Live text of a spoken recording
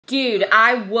Dude,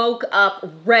 I woke up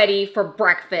ready for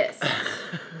breakfast.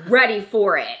 Ready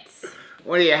for it.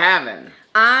 What are you having?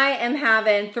 I am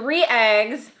having 3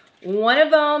 eggs. One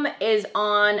of them is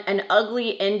on an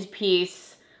ugly end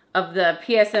piece of the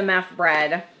PSMF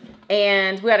bread.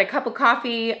 And we had a cup of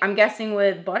coffee, I'm guessing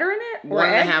with butter in it? Or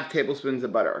 1.5 tablespoons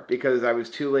of butter, because I was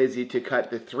too lazy to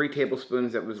cut the 3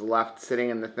 tablespoons that was left sitting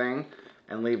in the thing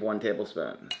and leave 1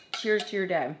 tablespoon. Cheers to your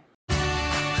day.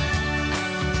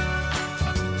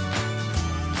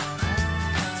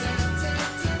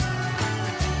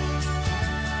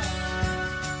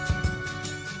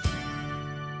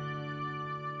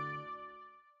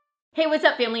 Hey, what's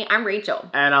up, family? I'm Rachel.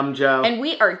 And I'm Joe. And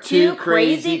we are Two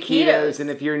Crazy Ketos.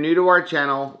 And if you're new to our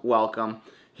channel, welcome.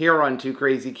 Here on Two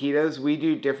Crazy Ketos, we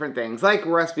do different things like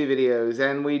recipe videos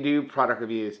and we do product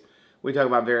reviews. We talk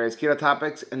about various keto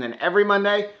topics, and then every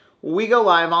Monday, we go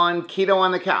live on Keto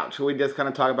on the Couch, where we just kind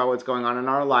of talk about what's going on in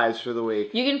our lives for the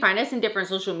week. You can find us in different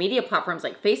social media platforms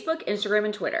like Facebook, Instagram,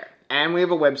 and Twitter. And we have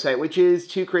a website, which is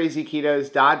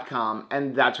twocrazyketos.com,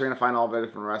 and that's where you're going to find all of our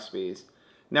different recipes.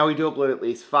 Now, we do upload at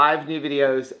least 5 new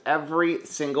videos every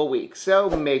single week, so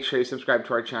make sure you subscribe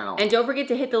to our channel. And don't forget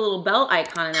to hit the little bell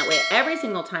icon, and that way every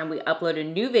single time we upload a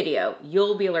new video,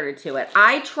 you'll be alerted to it.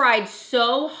 I tried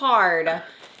so hard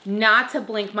not to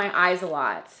blink my eyes a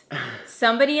lot.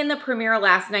 Somebody in the premiere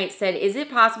last night said, is it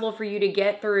possible for you to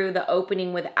get through the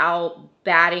opening without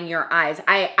batting your eyes?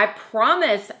 I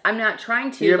promise I'm not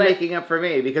trying to. You're making up for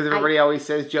me, because everybody always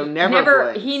says Joe never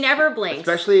blinks. He never blinks.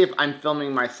 Especially if I'm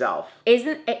filming myself.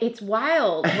 It's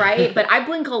wild, right? But I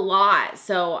blink a lot,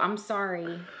 so I'm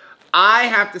sorry. I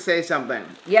have to say something.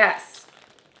 Yes.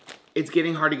 It's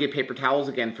getting hard to get paper towels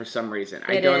again for some reason.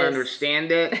 I don't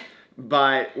understand it.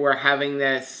 But we're having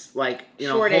this, like,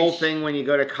 shortage. Whole thing when you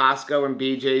go to Costco and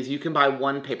BJ's, you can buy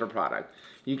one paper product.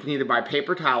 You can either buy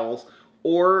paper towels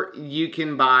or you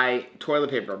can buy toilet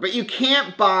paper. But you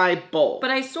can't buy both.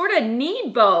 But I sort of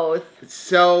need both.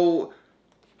 So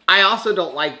I also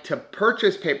don't like to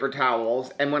purchase paper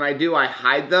towels. And when I do, I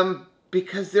hide them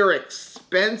because they're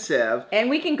expensive. And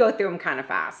we can go through them kind of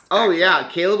fast. Oh, actually. Yeah.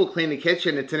 Caleb will clean the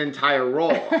kitchen. It's an entire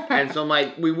roll. And so I'm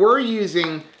like, we were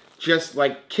using just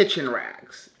like kitchen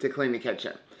rags to clean the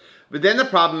kitchen. But then the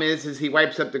problem is he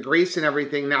wipes up the grease and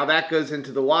everything. Now that goes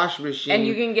into the washing machine. And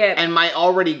you can get... And my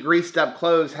already greased up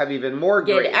clothes have even more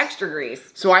grease. Get extra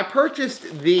grease. So I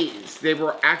purchased these. They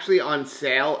were actually on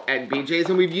sale at BJ's,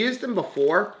 and we've used them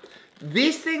before.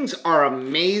 These things are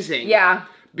amazing. Yeah.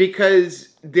 Because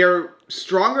they're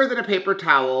stronger than a paper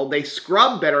towel. They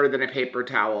scrub better than a paper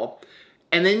towel.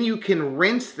 And then you can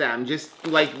rinse them. Just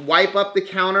like wipe up the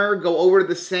counter, go over to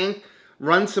the sink,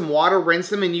 run some water, rinse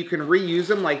them, and you can reuse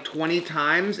them like 20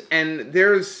 times. And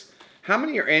there's, how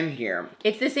many are in here?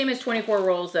 It's the same as 24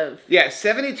 rolls of... Yeah,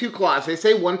 72 cloths. They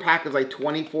say one pack is like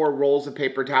 24 rolls of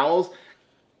paper towels.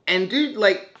 And dude,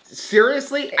 like,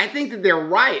 seriously, I think that they're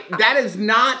right. That is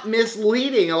not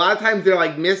misleading. A lot of times they're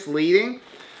like misleading.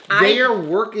 They are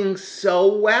working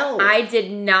so well. I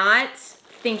did not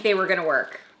think they were going to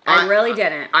work. I really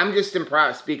didn't. I'm just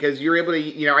impressed because you're able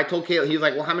to, I told Caleb, he was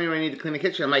like, well, how many do I need to clean the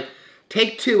kitchen? I'm like,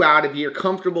 take 2 out if you're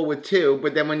comfortable with 2,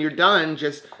 but then when you're done,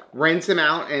 just rinse them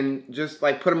out and just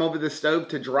like put them over the stove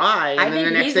to dry. And then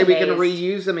the next day we can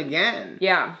reuse them again.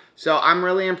 Yeah. So I'm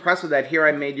really impressed with that. Here,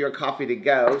 I made your coffee to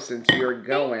go since you're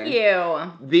going. Thank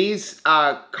you. These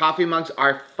coffee mugs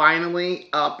are finally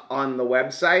up on the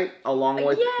website along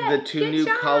with the 2 new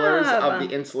colors of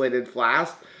the insulated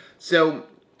flask. So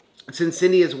since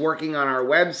Cindy is working on our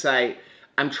website,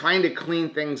 I'm trying to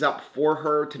clean things up for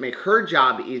her to make her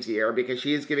job easier because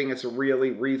she is giving us a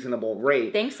really reasonable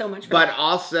rate. Thanks so much for that. But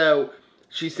also,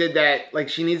 she said that like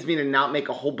she needs me to not make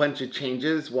a whole bunch of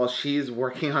changes while she's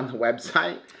working on the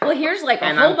website. Well, here's like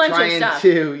a whole bunch of stuff.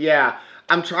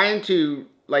 I'm trying to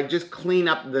like just clean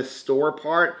up the store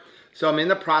part. So I'm in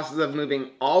the process of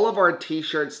moving all of our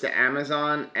t-shirts to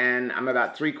Amazon, and I'm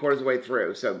about 3/4 of the way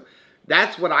through. So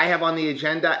that's what I have on the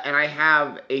agenda, and I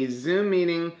have a Zoom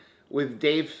meeting with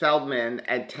Dave Feldman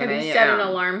at 10 a.m. Have you set an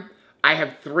alarm? I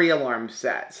have 3 alarms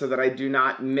set so that I do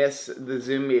not miss the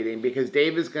Zoom meeting because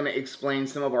Dave is going to explain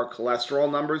some of our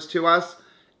cholesterol numbers to us,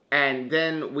 and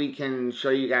then we can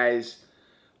show you guys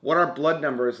what our blood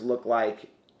numbers look like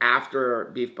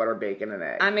after beef, butter, bacon, and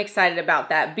egg. I'm excited about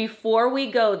that. Before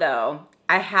we go, though,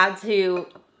 I had to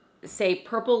say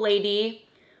Purple Lady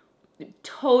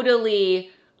totally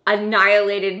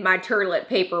annihilated my toilet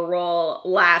paper roll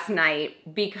last night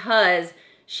because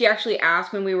she actually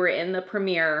asked when we were in the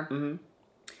premiere,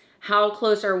 how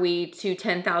close are we to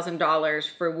 $10,000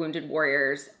 for Wounded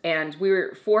Warriors? And we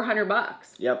were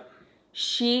 $400. Yep.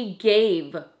 She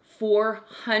gave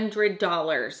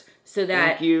 $400 so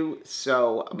that thank you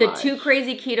so much. The Two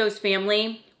Crazy Ketos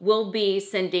family will be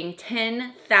sending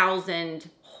 10,000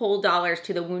 whole dollars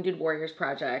to the Wounded Warriors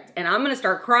Project. And I'm going to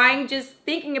start crying just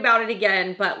thinking about it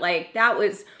again. But like, that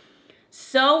was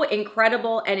so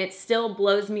incredible, and it still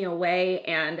blows me away.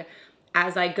 And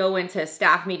as I go into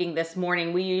staff meeting this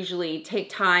morning, we usually take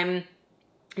time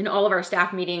in all of our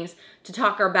staff meetings to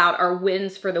talk about our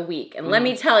wins for the week. And let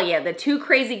me tell you, the Two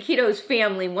Crazy Ketos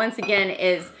family, once again,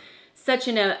 is such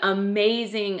an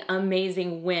amazing,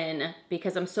 amazing win,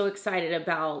 because I'm so excited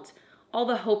about all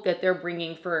the hope that they're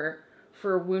bringing for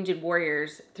Wounded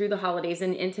Warriors through the holidays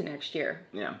and into next year.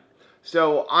 Yeah.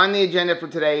 So on the agenda for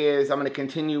today is I'm going to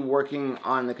continue working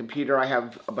on the computer. I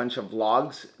have a bunch of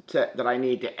vlogs that I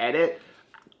need to edit.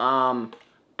 I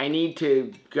need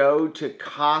to go to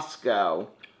Costco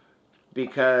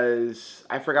because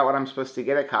I forgot what I'm supposed to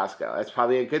get at Costco. It's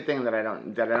probably a good thing that I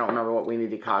don't remember what we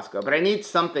need at Costco. But I need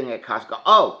something at Costco.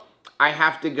 Oh, I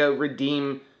have to go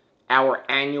redeem our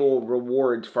annual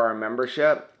rewards for our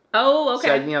membership. Oh, okay.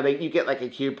 So, you know, you get like a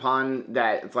coupon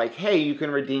that it's like, hey, you can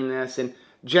redeem this. And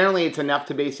generally it's enough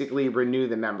to basically renew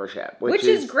the membership. Which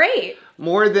is great.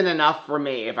 More than enough for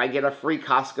me. If I get a free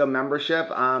Costco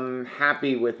membership, I'm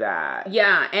happy with that.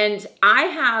 Yeah, and I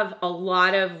have a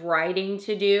lot of writing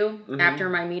to do after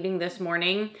my meeting this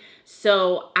morning.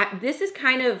 So this is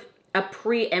kind of a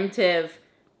preemptive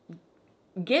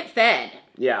get fed.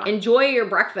 Yeah. Enjoy your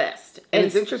breakfast. And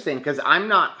it's interesting because I'm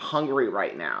not hungry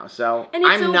right now. So I'm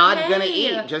okay. not going to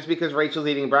eat just because Rachel's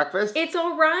eating breakfast. It's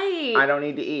all right. I don't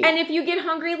need to eat. And if you get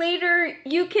hungry later,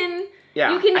 you can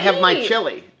I have my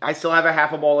chili. I still have a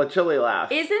half a bowl of chili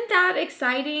left. Isn't that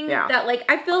exciting? Yeah. That like,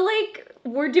 I feel like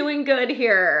we're doing good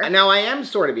here. Now I am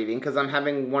sort of eating because I'm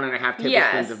having 1.5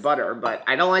 tablespoons of butter, but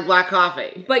I don't like black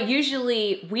coffee. But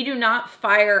usually we do not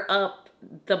fire up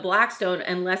the Blackstone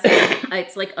unless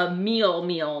it's like a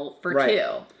meal for two.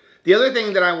 The other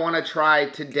thing that I want to try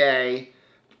today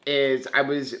is I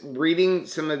was reading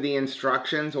some of the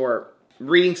instructions or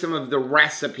reading some of the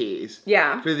recipes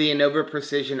for the Innova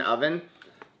Precision Oven,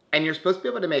 and you're supposed to be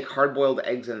able to make hard-boiled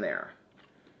eggs in there.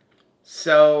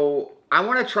 So I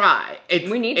want to try.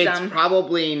 We need some. It's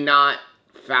probably not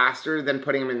faster than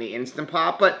putting them in the Instant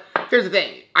Pot, but here's the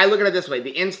thing. I look at it this way.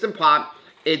 The Instant Pot,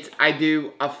 I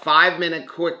do a 5-minute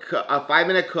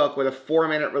cook with a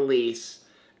 4-minute release,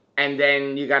 and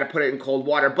then you got to put it in cold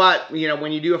water. But, you know,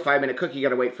 when you do a 5-minute cook, you got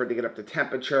to wait for it to get up to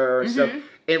temperature. So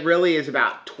it really is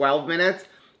about 12 minutes.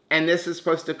 And this is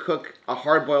supposed to cook a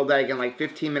hard-boiled egg in like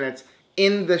 15 minutes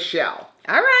in the shell.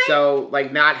 All right. So,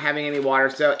 like, not having any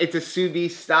water. So it's a sous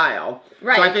vide style.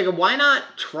 Right. So I figured, why not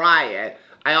try it?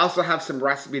 I also have some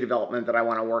recipe development that I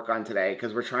want to work on today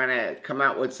because we're trying to come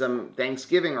out with some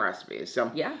Thanksgiving recipes.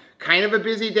 So kind of a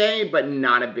busy day, but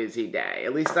not a busy day.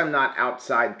 At least I'm not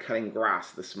outside cutting grass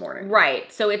this morning.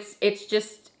 Right. So it's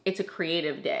a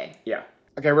creative day. Yeah.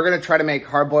 Okay, we're going to try to make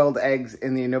hard-boiled eggs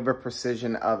in the Innova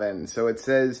Precision Oven. So it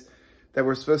says that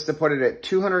we're supposed to put it at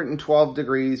 212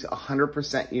 degrees,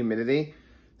 100% humidity.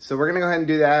 So we're going to go ahead and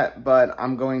do that, but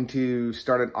I'm going to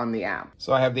start it on the app.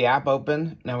 So I have the app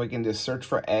open. Now we can just search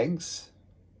for eggs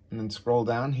and then scroll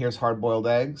down. Here's hard-boiled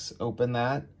eggs. Open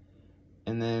that.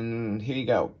 And then here you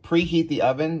go. Preheat the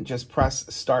oven. Just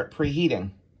press start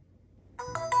preheating.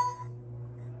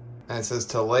 And it says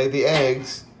to lay the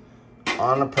eggs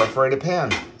on a perforated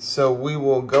pan. So we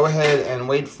will go ahead and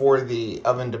wait for the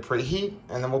oven to preheat,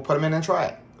 and then we'll put them in and try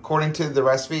it. According to the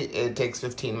recipe, it takes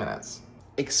 15 minutes.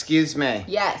 Excuse me.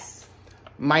 Yes.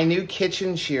 My new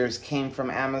kitchen shears came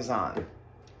from Amazon.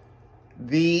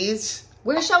 These...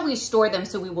 Where shall we store them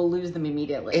so we will lose them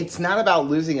immediately? It's not about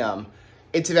losing them.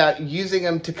 It's about using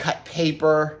them to cut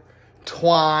paper,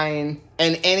 twine,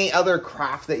 and any other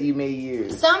craft that you may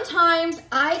use. Sometimes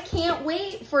I can't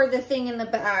wait for the thing in the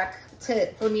back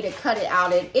for me to cut it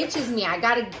out. It itches me. I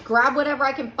gotta grab whatever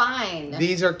I can find.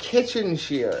 These are kitchen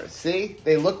shears. See?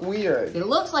 They look weird. It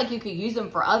looks like you could use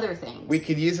them for other things. We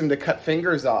could use them to cut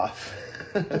fingers off.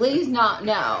 Please not,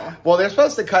 no. Well, they're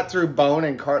supposed to cut through bone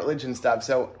and cartilage and stuff,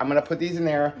 so I'm gonna put these in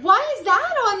there. Why is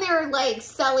that on their, like,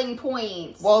 selling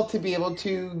points? Well, to be able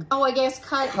to... Oh, I guess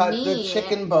cut meat. The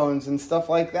chicken bones and stuff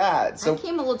like that. So that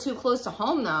came a little too close to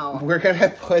home, though. We're gonna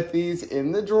put these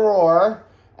in the drawer,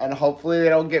 and hopefully they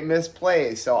don't get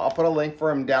misplaced. So I'll put a link for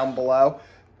them down below.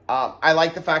 I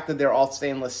like the fact that they're all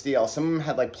stainless steel. Some of them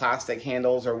had, like, plastic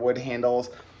handles or wood handles.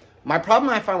 My problem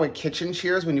I find with kitchen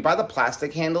shears, when you buy the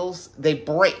plastic handles, they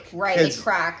break. Right, they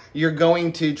crack. You're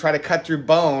going to try to cut through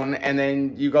bone, and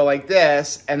then you go like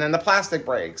this, and then the plastic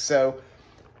breaks. So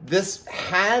this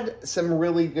had some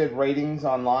really good ratings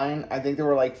online. I think there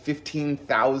were like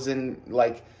 15,000,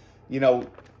 like, you know,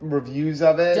 reviews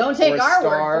of it. Don't take our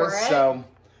word for it. So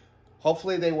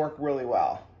hopefully they work really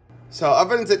well. So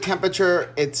ovens at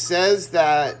temperature, it says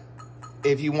that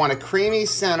if you want a creamy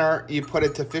center, you put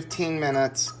it to 15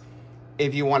 minutes.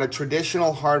 If you want a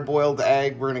traditional hard-boiled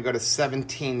egg, we're going to go to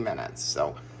 17 minutes.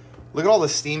 So look at all the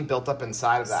steam built up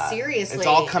inside of that. Seriously. It's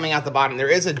all coming out the bottom. There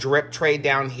is a drip tray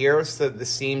down here so the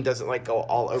steam doesn't like go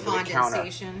all over the counter.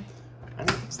 Condensation.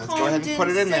 Let's go ahead and put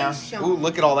it in there. Ooh,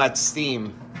 look at all that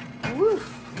steam. Ooh,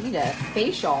 I need a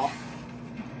facial.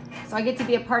 So I get to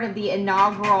be a part of the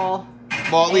inaugural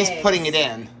Well, at least putting it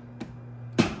in.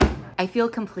 I feel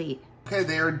complete. Okay,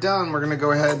 they are done. We're going to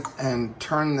go ahead and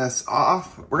turn this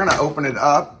off. We're going to open it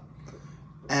up.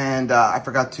 And I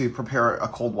forgot to prepare a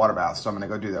cold water bath, so I'm going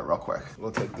to go do that real quick.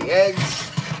 We'll take the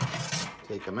eggs,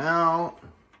 take them out,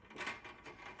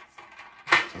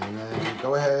 and then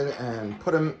go ahead and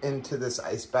put them into this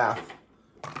ice bath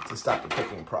to stop the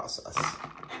cooking process.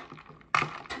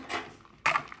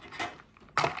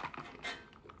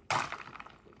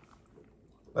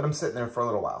 Let them sit in there for a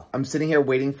little while. I'm sitting here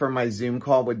waiting for my Zoom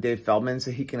call with Dave Feldman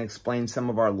so he can explain some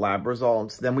of our lab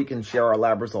results. Then we can share our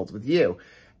lab results with you.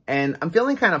 And I'm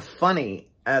feeling kind of funny,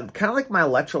 kind of like my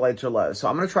electrolytes are low. So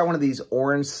I'm going to try one of these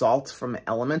orange salts from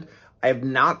Element. I have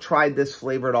not tried this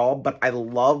flavor at all, but I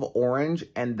love orange,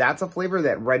 and that's a flavor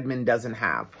that Redmond doesn't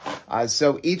have.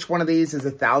 So each one of these is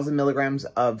 1,000 milligrams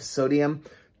of sodium,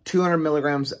 200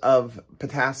 milligrams of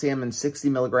potassium, and 60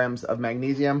 milligrams of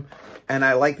magnesium. And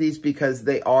I like these because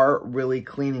they are really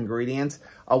clean ingredients.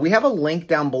 We have a link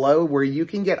down below where you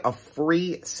can get a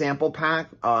free sample pack.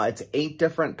 It's 8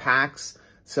 different packs.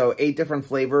 So 8 different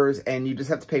flavors, and you just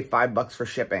have to pay $5 for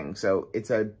shipping. So it's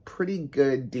a pretty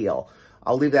good deal.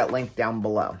 I'll leave that link down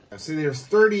below. So there's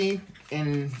 30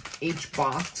 in each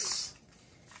box.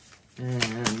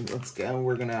 And let's go.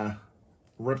 We're gonna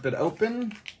rip it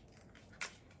open.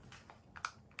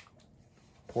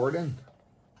 Pour it in.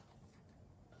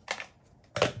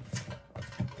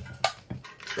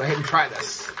 Go ahead and try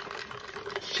this.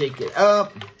 Shake it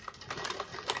up.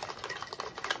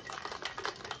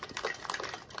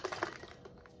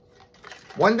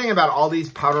 One thing about all these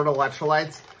powdered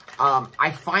electrolytes,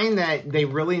 I find that they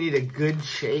really need a good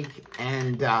shake,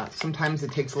 and sometimes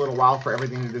it takes a little while for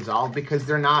everything to dissolve because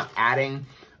they're not adding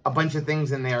a bunch of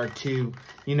things in there to,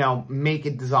 you know, make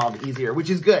it dissolve easier, which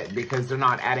is good because they're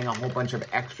not adding a whole bunch of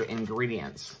extra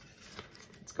ingredients.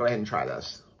 Let's go ahead and try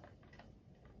this.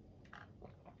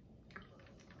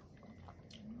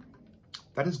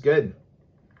 That is good.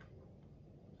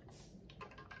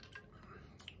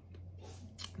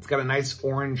 It's got a nice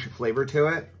orange flavor to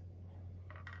it.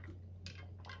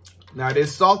 Now it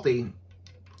is salty,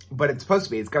 but it's supposed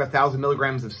to be. It's got 1,000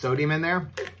 milligrams of sodium in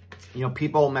there. You know,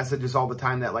 people message us all the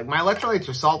time that like, my electrolytes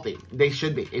are salty. They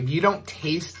should be. If you don't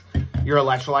taste your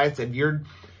electrolytes, if you're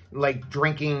like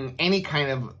drinking any kind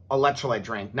of electrolyte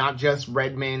drink, not just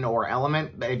Redmond or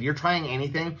Element, but if you're trying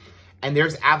anything and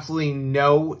there's absolutely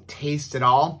no taste at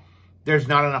all, there's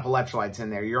not enough electrolytes in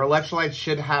there. Your electrolytes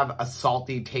should have a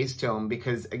salty taste to them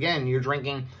because, again, you're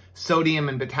drinking sodium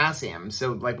and potassium.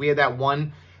 So, like, we had that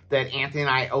one that Anthony and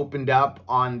I opened up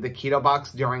on the Keto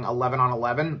box during 11 on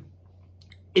 11.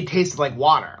 It tasted like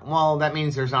water. Well, that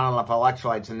means there's not enough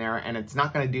electrolytes in there, and it's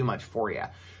not going to do much for you.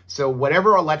 So,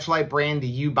 whatever electrolyte brand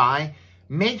you buy,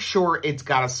 make sure it's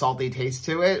got a salty taste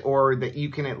to it or that you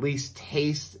can at least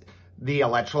taste the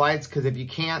electrolytes, because if you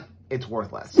can't, it's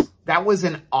worthless. That was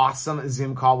an awesome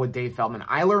Zoom call with Dave Feldman.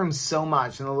 I learned so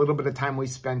much in the little bit of time we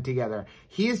spent together.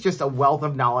 He is just a wealth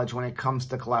of knowledge when it comes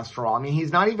to cholesterol. I mean,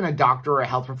 he's not even a doctor or a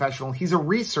health professional. He's a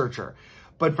researcher.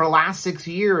 But for the last 6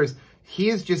 years, he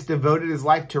has just devoted his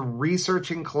life to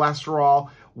researching cholesterol,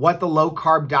 what the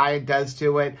low-carb diet does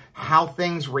to it, how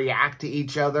things react to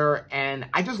each other. And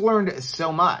I just learned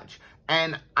so much.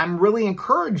 And I'm really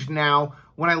encouraged now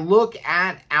when I look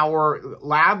at our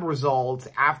lab results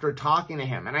after talking to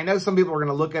him. And I know some people are going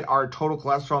to look at our total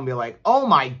cholesterol and be like, oh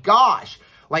my gosh,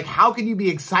 like how can you be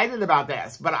excited about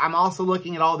this? But I'm also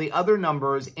looking at all the other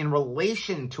numbers in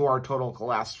relation to our total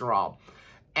cholesterol.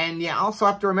 And yeah, also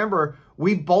have to remember,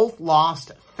 we both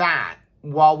lost fat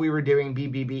while we were doing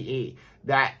BBBE.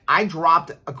 That I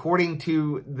dropped, according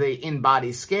to the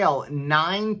InBody scale,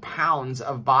 9 pounds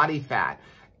of body fat.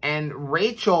 And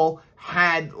Rachel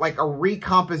had like a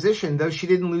recomposition, though she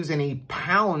didn't lose any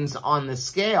pounds on the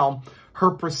scale, her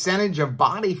percentage of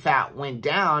body fat went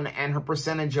down and her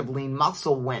percentage of lean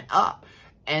muscle went up.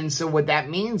 And so what that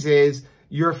means is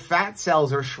your fat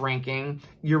cells are shrinking,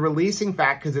 you're releasing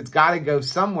fat because it's got to go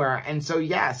somewhere. And so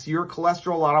yes, your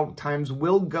cholesterol a lot of times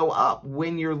will go up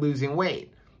when you're losing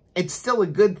weight. It's still a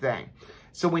good thing.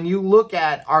 So when you look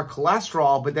at our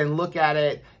cholesterol, but then look at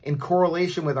it in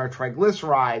correlation with our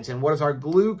triglycerides and what is our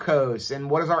glucose and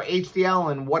what is our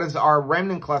HDL and what is our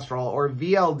remnant cholesterol or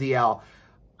VLDL,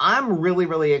 I'm really,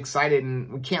 really excited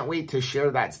and we can't wait to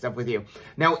share that stuff with you.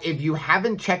 Now, if you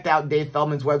haven't checked out Dave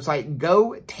Feldman's website,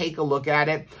 go take a look at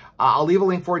it. I'll leave a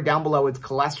link for it down below. It's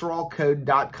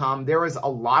cholesterolcode.com. There is a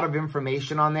lot of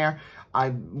information on there.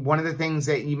 One of the things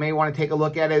that you may want to take a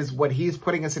look at is what he's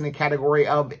putting us in the category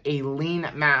of a lean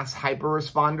mass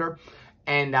hyperresponder.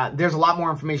 And there's a lot more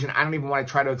information. I don't even want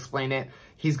to try to explain it.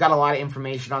 He's got a lot of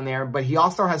information on there, but he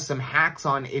also has some hacks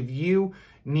on if you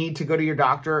need to go to your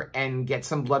doctor and get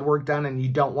some blood work done and you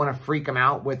don't want to freak him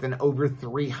out with an over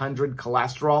 300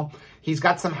 cholesterol. He's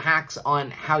got some hacks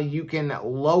on how you can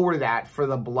lower that for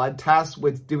the blood test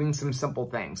with doing some simple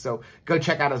things. So go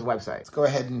check out his website. Let's go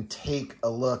ahead and take a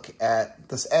look at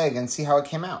this egg and see how it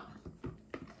came out.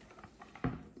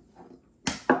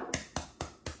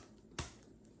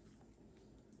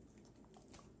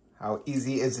 How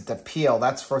easy is it to peel?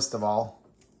 That's first of all.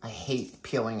 I hate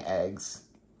peeling eggs.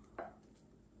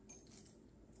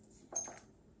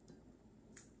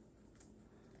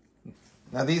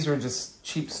 Now these are just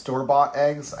cheap store-bought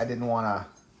eggs. I didn't want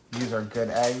to use our good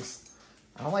eggs.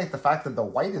 I don't like the fact that the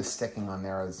white is sticking on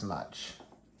there as much.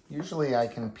 Usually I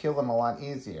can peel them a lot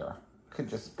easier. Could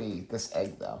just be this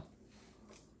egg though.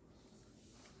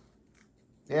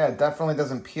 Yeah, it definitely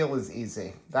doesn't peel as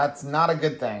easy. That's not a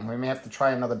good thing. We may have to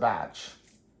try another batch.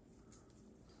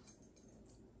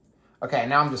 Okay,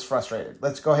 now I'm just frustrated.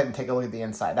 Let's go ahead and take a look at the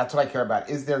inside. That's what I care about.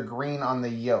 Is there green on the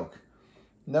yolk?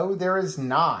 No, there is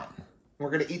not. We're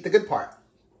going to eat the good part.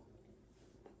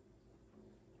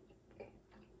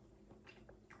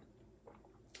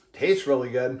 Tastes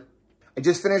really good. I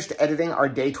just finished editing our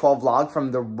day 12 vlog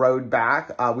from the road back.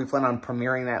 We plan on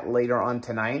premiering that later on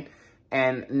tonight.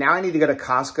 And now I need to go to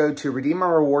Costco to redeem my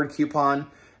reward coupon.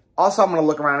 Also, I'm going to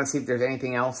look around and see if there's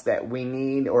anything else that we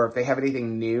need or if they have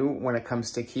anything new when it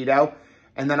comes to keto.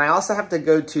 And then I also have to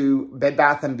go to Bed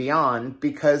Bath & Beyond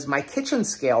because my kitchen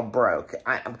scale broke.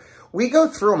 We go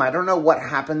through them. I don't know what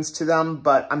happens to them,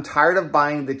 but I'm tired of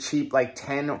buying the cheap like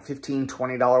 $10, $15,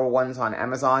 $20 ones on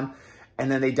Amazon, and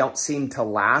then they don't seem to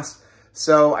last.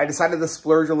 So I decided to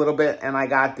splurge a little bit, and I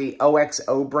got the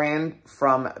OXO brand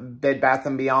from Bed Bath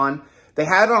 & Beyond. They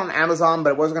had it on Amazon, but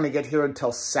it wasn't going to get here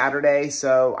until Saturday,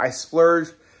 so I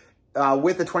splurged.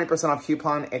 With the 20% off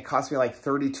coupon, it cost me like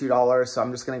 $32, so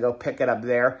I'm just going to go pick it up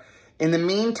there. In the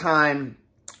meantime,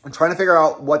 I'm trying to figure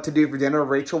out what to do for dinner.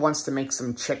 Rachel wants to make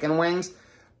some chicken wings,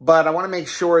 but I want to make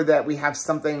sure that we have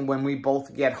something when we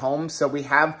both get home. So we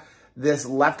have this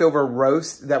leftover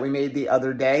roast that we made the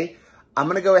other day. I'm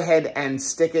going to go ahead and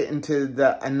stick it into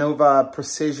the Anova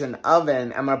Precision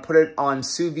oven. I'm going to put it on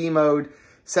sous vide mode,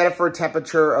 set it for a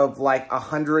temperature of like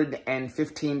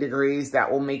 115 degrees.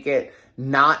 That will make it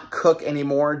not cook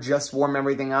anymore, just warm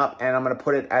everything up. And I'm going to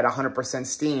put it at 100%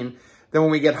 steam. Then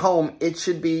when we get home, it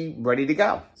should be ready to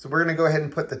go. So we're going to go ahead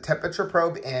and put the temperature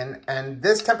probe in. And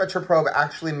this temperature probe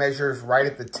actually measures right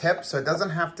at the tip, so it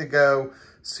doesn't have to go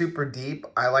super deep.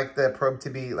 I like the probe to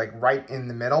be like right in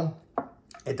the middle.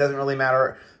 It doesn't really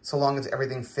matter so long as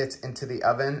everything fits into the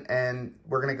oven. And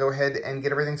we're going to go ahead and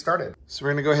get everything started. So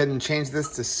we're going to go ahead and change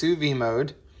this to sous vide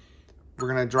mode. We're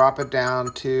going to drop it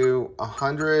down to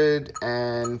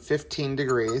 115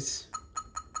 degrees.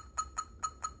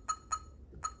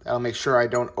 That'll make sure I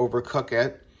don't overcook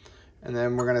it. And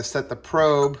then we're gonna set the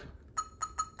probe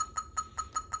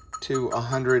to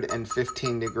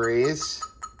 115 degrees.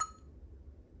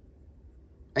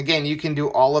 Again, you can do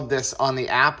all of this on the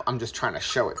app. I'm just trying to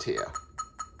show it to you.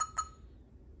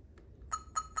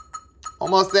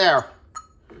 Almost there.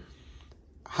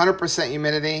 100%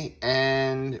 humidity,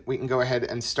 and we can go ahead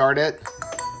and start it.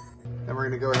 Then we're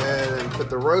gonna go ahead and put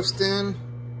the roast in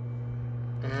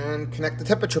and connect the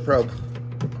temperature probe.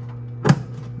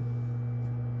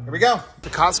 Here we go. The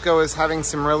Costco is having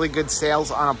some really good sales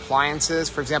on appliances.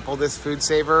 For example, this food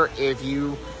saver, if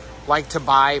you like to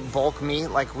buy bulk meat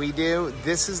like we do,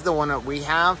 this is the one that we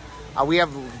have. We have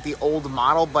the old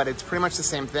model, but it's pretty much the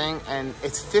same thing, and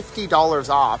it's $50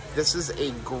 off. This is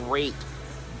a great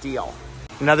deal.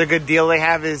 Another good deal they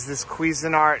have is this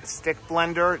Cuisinart stick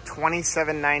blender,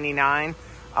 $27.99.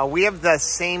 We have the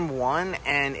same one,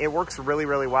 and it works really,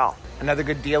 really well. Another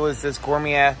good deal is this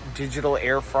Gourmet digital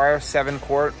air fryer, 7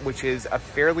 quart, which is a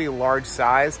fairly large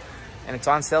size. and it's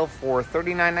on sale for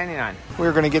 $39.99.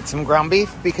 We're gonna get some ground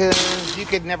beef because you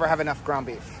could never have enough ground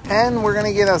beef. And we're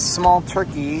gonna get a small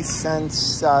turkey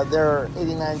since they're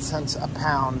 89 cents a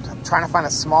pound. I'm trying to find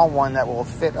a small one that will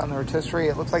fit on the rotisserie.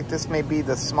 It looks like this may be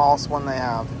the smallest one they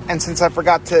have. And since I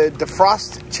forgot to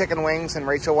defrost chicken wings and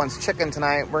Rachel wants chicken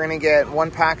tonight, we're gonna get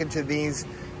one package of these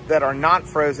that are not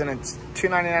frozen. It's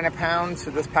 $2.99 a pound, so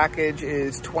this package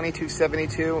is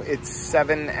 $22.72. It's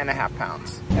 7.5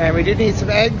 pounds. And we did need some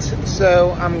eggs,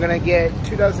 so I'm gonna get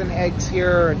 2 dozen eggs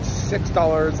here. It's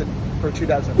 $6 for 2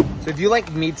 dozen. So if you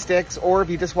like meat sticks, or if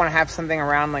you just want to have something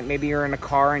around, like maybe you're in a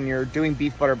car and you're doing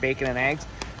beef, butter, bacon, and eggs,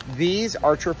 these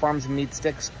Archer Farms meat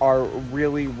sticks are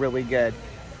really, really good.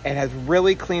 It has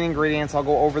really clean ingredients. I'll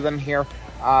go over them here.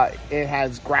 It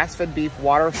has grass-fed beef,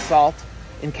 water, salt,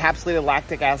 encapsulated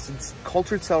lactic acids,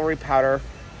 cultured celery powder,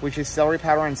 which is celery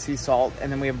powder and sea salt.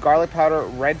 And then we have garlic powder,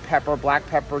 red pepper, black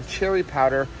pepper, chili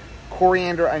powder,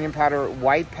 coriander, onion powder,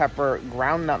 white pepper,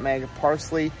 ground nutmeg,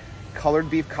 parsley, colored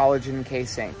beef collagen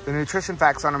casing. The nutrition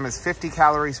facts on them is 50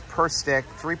 calories per stick,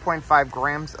 3.5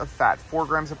 grams of fat, 4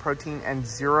 grams of protein, and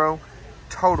 0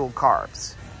 total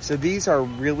carbs. So these are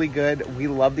really good. We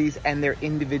love these, and they're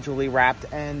individually wrapped,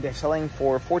 and they're selling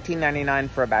for $14.99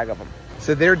 for a bag of them.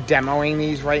 So they're demoing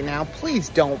these right now. Please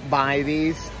don't buy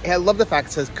these. I love the fact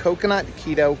it says coconut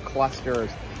keto clusters.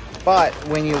 But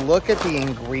when you look at the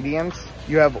ingredients,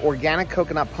 you have organic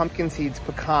coconut, pumpkin seeds,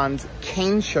 pecans,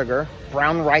 cane sugar,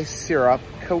 brown rice syrup,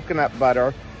 coconut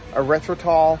butter,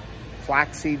 erythritol,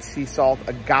 flaxseed, sea salt,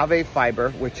 agave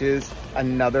fiber, which is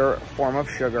another form of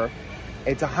sugar.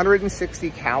 It's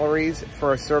 160 calories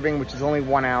for a serving, which is only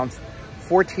 1 ounce.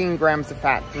 14 grams of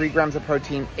fat, 3 grams of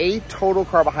protein, 8 total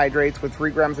carbohydrates with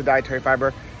 3 grams of dietary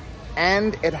fiber,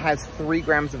 and it has 3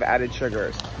 grams of added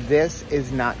sugars. This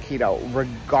is not keto,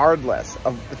 regardless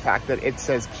of the fact that it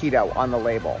says keto on the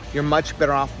label. You're much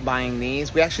better off buying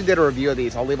these. We actually did a review of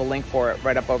these. I'll leave a link for it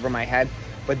right up over my head.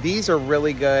 But these are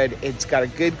really good. It's got a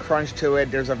good crunch to it.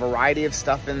 There's a variety of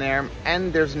stuff in there,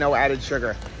 and there's no added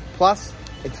sugar. Plus,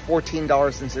 it's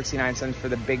 $14.69 for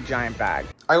the big giant bag.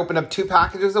 I opened up 2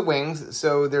 packages of wings,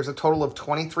 so there's a total of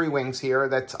 23 wings here.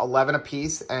 That's 11 a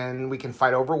piece, and we can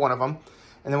fight over one of them.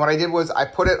 And then what I did was I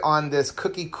put it on this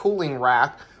cookie cooling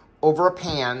rack over a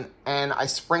pan, and I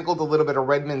sprinkled a little bit of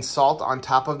Redmond salt on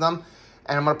top of them.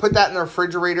 And I'm gonna put that in the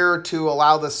refrigerator to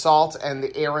allow the salt and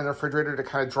the air in the refrigerator to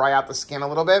kind of dry out the skin a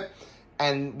little bit.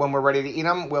 And when we're ready to eat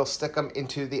them, we'll stick them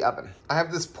into the oven. I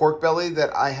have this pork belly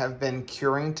that I have been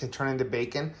curing to turn into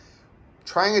bacon.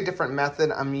 Trying a different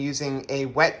method, I'm using a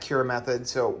wet cure method.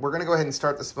 So we're gonna go ahead and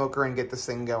start the smoker and get this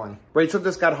thing going. Rachel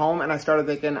just got home and I started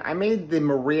thinking, I made the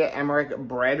Maria Emmerich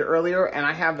bread earlier and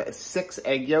I have 6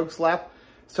 egg yolks left.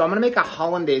 So I'm gonna make a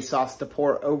hollandaise sauce to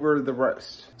pour over the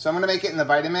roast. So I'm gonna make it in the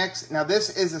Vitamix. Now this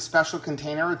is a special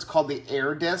container. It's called the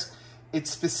Air Disc. It's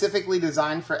specifically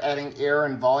designed for adding air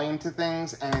and volume to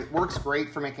things, and it works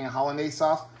great for making a hollandaise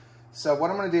sauce. So what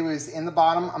I'm gonna do is in the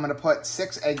bottom, I'm gonna put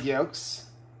 6 egg yolks.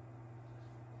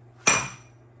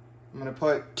 I'm gonna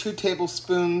put 2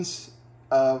 tablespoons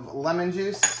of lemon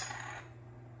juice,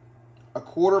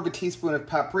 1/4 teaspoon of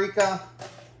paprika,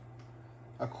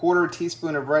 1/4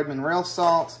 teaspoon of Redmond rail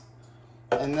salt,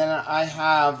 and then I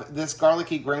have this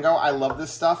garlicky gringo. I love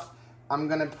this stuff. I'm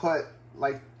gonna put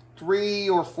like 3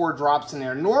 or 4 drops in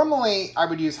there. Normally, I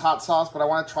would use hot sauce, but I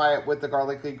want to try it with the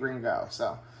garlicky gringo.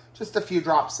 So, just a few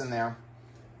drops in there.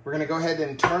 We're going to go ahead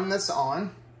and turn this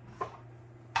on.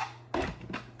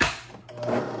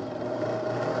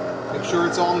 Make sure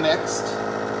it's all mixed.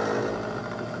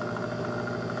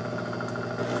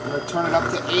 I'm going to turn it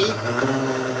up to 8.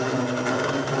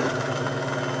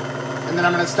 And then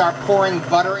I'm going to start pouring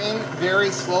butter in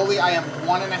very slowly. I have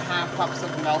 1.5 cups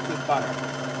of melted butter.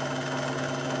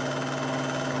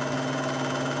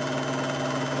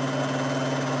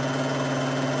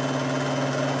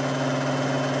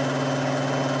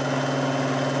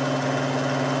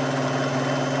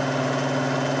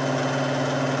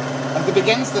 As it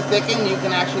begins to thicken, you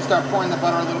can actually start pouring the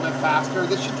butter a little bit faster.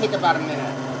 This should take about a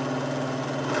minute.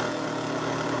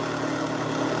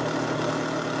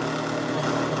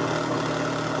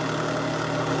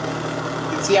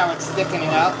 You can see how it's thickening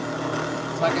up.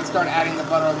 So I can start adding the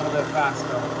butter a little bit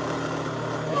faster.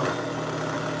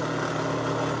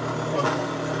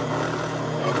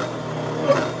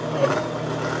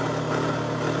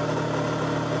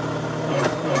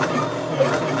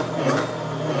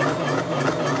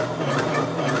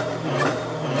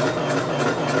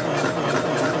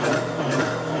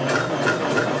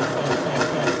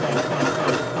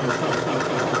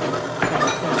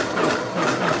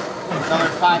 Another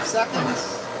 5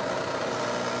 seconds.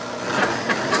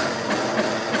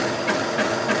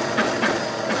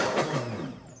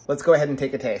 Let's go ahead and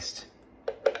take a taste.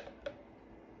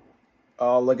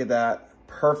 Oh, look at that.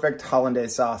 Perfect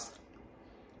hollandaise sauce.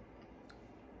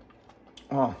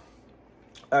 Oh,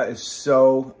 that is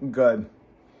so good.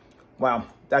 Wow,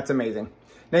 that's amazing.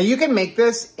 Now you can make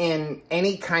this in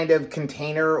any kind of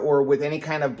container or with any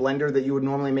kind of blender that you would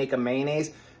normally make a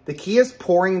mayonnaise. The key is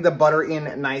pouring the butter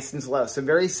in nice and slow. So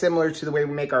very similar to the way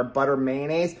we make our butter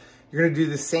mayonnaise, you're gonna do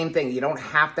the same thing. You don't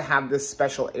have to have this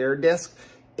special air disc.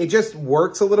 It just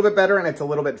works a little bit better and it's a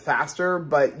little bit faster,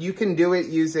 but you can do it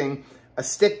using a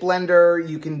stick blender.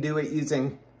 You can do it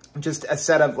using just a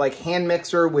set of like hand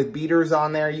mixer with beaters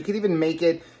on there. You could even make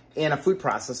it in a food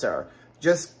processor.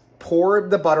 Just pour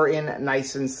the butter in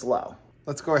nice and slow.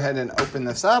 Let's go ahead and open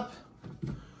this up.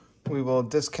 We will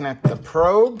disconnect the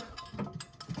probe,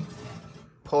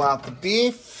 pull out the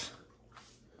beef,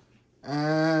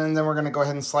 and then we're gonna go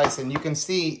ahead and slice it. And you can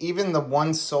see even the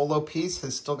one solo piece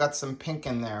has still got some pink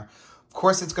in there. Of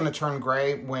course, it's gonna turn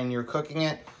gray when you're cooking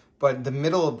it, but the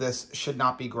middle of this should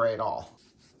not be gray at all.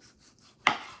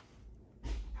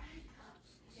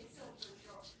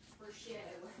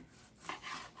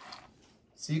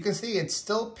 So you can see it's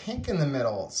still pink in the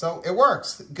middle. So it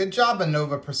works. Good job,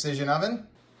 Anova Precision Oven.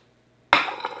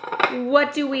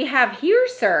 What do we have here,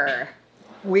 sir?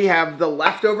 We have the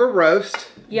leftover roast.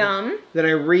 Yum. That I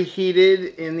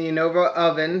reheated in the Anova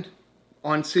oven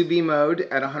on sous vide mode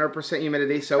at 100%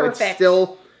 humidity. So Perfect. It's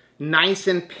still nice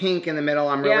and pink in the middle.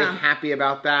 I'm really happy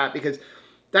about that because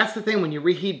that's the thing. When you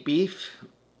reheat beef,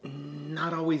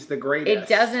 not always the greatest. It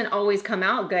doesn't always come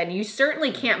out good. You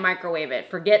certainly can't microwave it.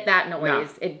 Forget that noise.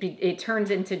 No. It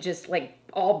turns into just like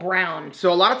all brown.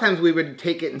 So a lot of times we would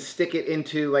take it and stick it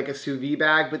into like a sous vide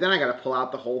bag, but then I got to pull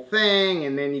out the whole thing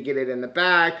and then you get it in the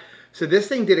bag. So this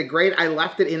thing did it great. I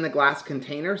left it in the glass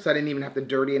container so I didn't even have to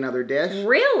dirty another dish.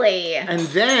 Really? And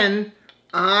then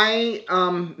I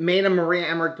made a Maria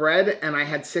Emmerich bread and I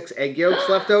had 6 egg yolks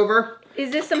left over.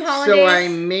 Is this some hollandaise? So I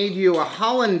made you a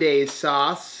hollandaise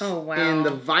sauce in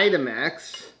the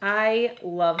Vitamix. I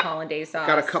love hollandaise sauce.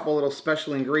 Got a couple little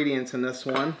special ingredients in this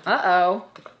one. Uh-oh.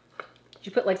 Did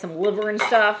you put like some liver and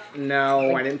stuff? No,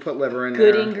 like I didn't put liver in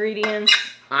there. Good ingredients.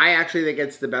 I actually think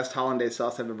it's the best hollandaise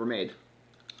sauce I've ever made.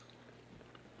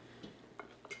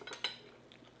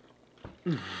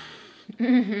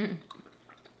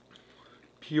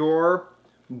 Pure,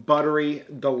 buttery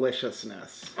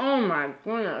deliciousness. Oh my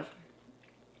goodness.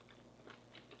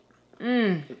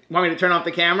 Want me to turn off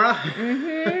the camera?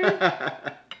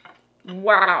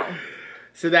 Wow.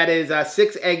 So that is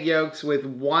 6 egg yolks with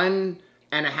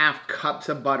 1.5 cups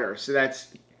of butter. So that's,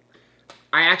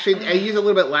 I use a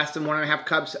little bit less than 1.5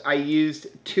 cups. I used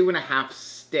 2.5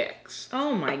 sticks.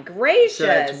 Oh my gracious. So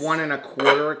that's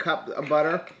 1.25 cup of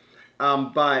butter.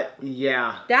 But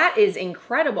yeah. That is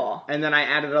incredible. And then I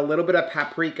added a little bit of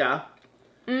paprika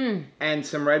and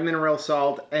some red mineral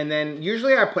salt. And then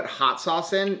usually I put hot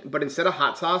sauce in, but instead of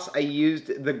hot sauce, I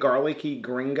used the garlicky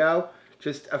gringo,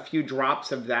 just a few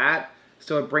drops of that.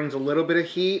 So it brings a little bit of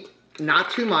heat.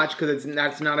 Not too much because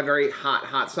that's not a very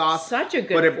hot sauce. Such a good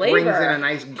flavor. But it brings in a flavor.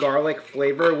 nice garlic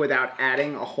flavor without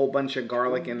adding a whole bunch of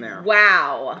garlic in there.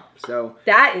 Wow. So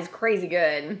that is crazy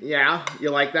good. Yeah, you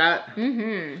like that?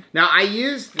 Mm-hmm. Now I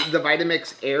used the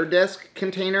Vitamix air disc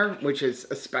container, which is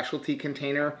a specialty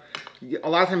container. A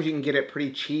lot of times you can get it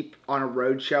pretty cheap on a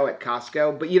roadshow at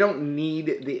Costco, but you don't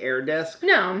need the air disc.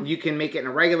 No. You can make it in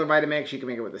a regular Vitamix. You can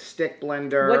make it with a stick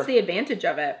blender. What's the advantage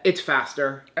of it? It's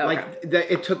faster. Okay. Like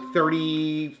it took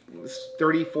 30,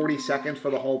 40 seconds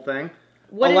for the whole thing.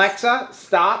 Alexa,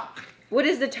 stop. What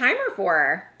is the timer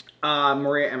for?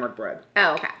 Maria Emmerich bread.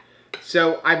 Oh, okay.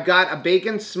 So I've got a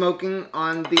bacon smoking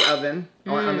on the oven,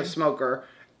 on the smoker.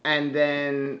 And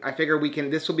then I figure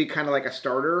this will be kind of like a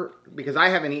starter because I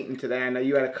haven't eaten today. I know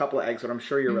you had a couple of eggs, but I'm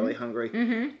sure you're really hungry.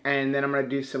 And then I'm going to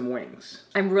do some wings.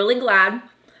 I'm really glad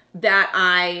that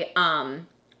I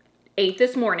ate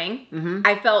this morning.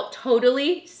 I felt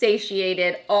totally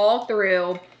satiated all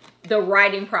through the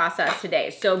writing process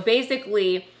today. So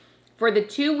basically, for the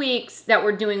 2 weeks that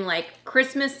we're doing like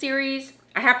Christmas series,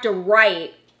 I have to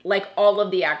write like all of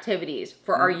the activities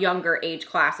for our younger age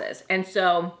classes. And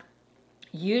so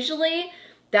usually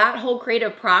that whole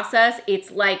creative process,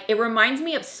 it's like, it reminds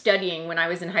me of studying when I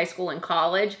was in high school and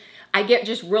college. I get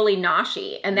just really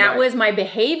noshy, and that was my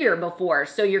behavior before.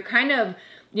 So you're kind of,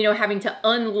 having to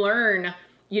unlearn,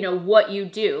 what you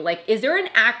do. Like, is there an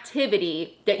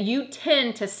activity that you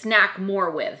tend to snack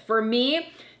more with? For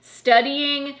me,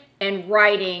 studying and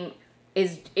writing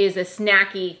is a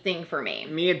snacky thing for me.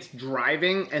 Me, it's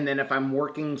driving, and then if I'm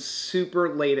working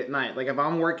super late at night, like if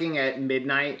I'm working at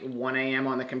midnight, 1 a.m.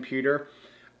 on the computer,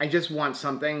 I just want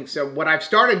something. So what I've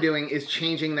started doing is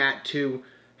changing that to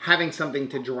having something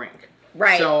to drink.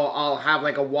 Right. So I'll have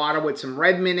like a water with some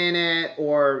red mint in it,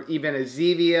 or even a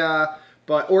Zevia,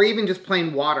 or even just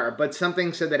plain water, but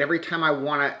something so that every time I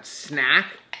want to snack,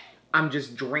 I'm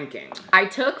just drinking. I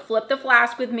flipped the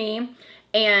flask with me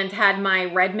and had my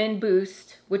red mint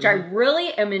boost, which I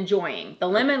really am enjoying. The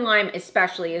lemon lime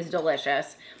especially is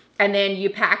delicious. And then you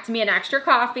packed me an extra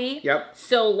coffee. Yep.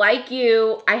 So like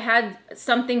you, I had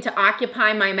something to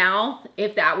occupy my mouth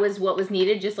if that was what was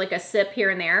needed, just like a sip here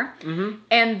and there.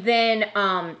 And then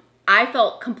I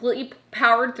felt completely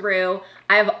powered through.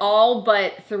 I have all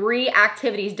but 3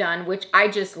 activities done, which I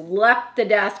just left the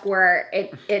desk where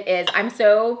it is. I'm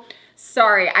so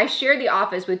sorry. I share the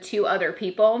office with 2 other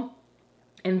people,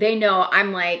 and they know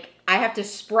I'm like, I have to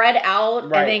spread out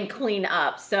and then clean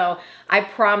up. So I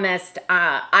promised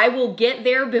I will get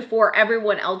there before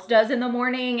everyone else does in the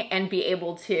morning and be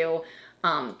able to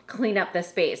clean up the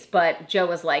space. But Joe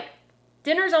was like,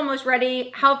 dinner's almost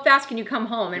ready. How fast can you come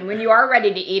home? And when you are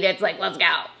ready to eat, it's like, let's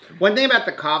go. One thing about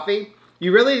the coffee,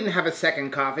 you really didn't have a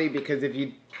second coffee, because if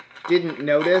you didn't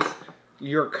notice,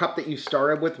 your cup that you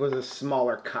started with was a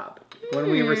smaller cup when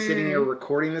we were sitting here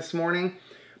recording this morning.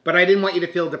 But I didn't want you to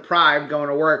feel deprived going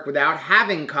to work without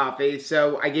having coffee,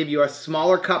 so I gave you a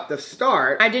smaller cup to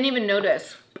start. I didn't even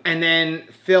notice. And then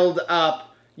filled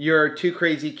up your 2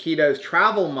 Crazy Ketos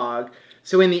travel mug.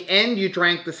 So in the end, you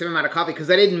drank the same amount of coffee, because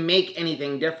I didn't make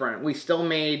anything different. We still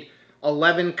made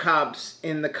 11 cups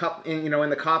in the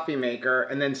the coffee maker,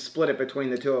 and then split it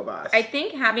between the 2 of us. I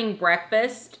think having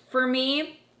breakfast for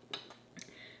me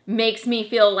makes me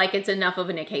feel like it's enough of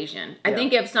an occasion. I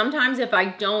think sometimes if I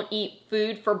don't eat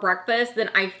food for breakfast, then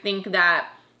I think that,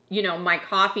 my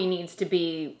coffee needs to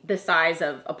be the size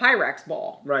of a Pyrex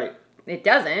bowl. Right. It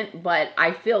doesn't, but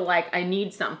I feel like I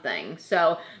need something.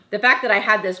 So the fact that I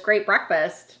had this great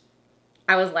breakfast,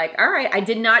 I was like, all right, I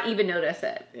did not even notice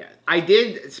it. Yeah. I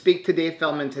did speak to Dave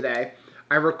Feldman today.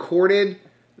 I recorded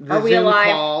the Zoom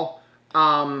call.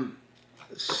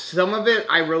 Some of it,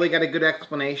 I really got a good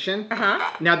explanation.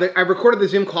 Now, I recorded the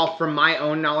Zoom call from my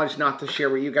own knowledge, not to share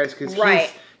with you guys, because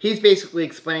he's basically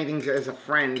explaining things as a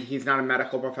friend. He's not a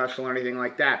medical professional or anything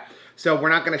like that. So we're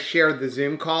not going to share the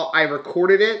Zoom call. I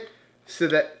recorded it so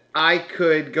that I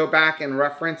could go back and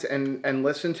reference and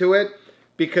listen to it,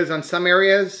 because on some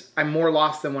areas, I'm more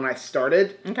lost than when I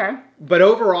started. Okay. But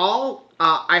overall,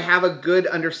 I have a good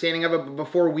understanding of it. But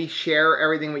before we share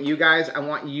everything with you guys, I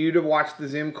want you to watch the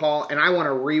Zoom call, and I want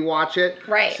to rewatch it.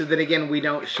 Right. So that, again, we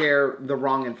don't share the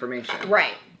wrong information.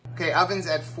 Right. Okay, oven's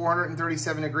at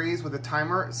 437 degrees with a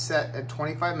timer set at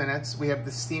 25 minutes. We have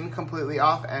the steam completely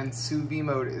off, and sous vide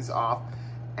mode is off.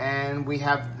 And we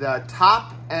have the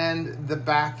top and the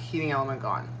back heating element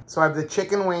gone. So I have the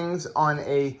chicken wings on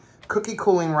a cookie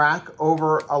cooling rack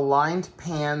over a lined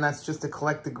pan. That's just to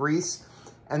collect the grease.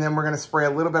 And then we're going to spray a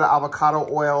little bit of avocado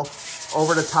oil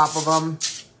over the top of them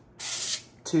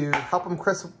to help them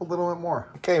crisp up a little bit more.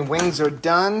 Okay, wings are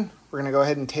done. We're going to go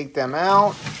ahead and take them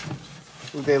out.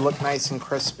 Ooh, they look nice and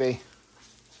crispy.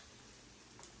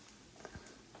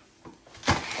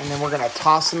 And then we're going to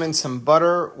toss them in some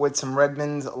butter with some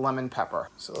Redmond's lemon pepper.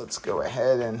 So let's go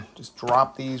ahead and just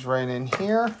drop these right in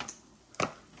here.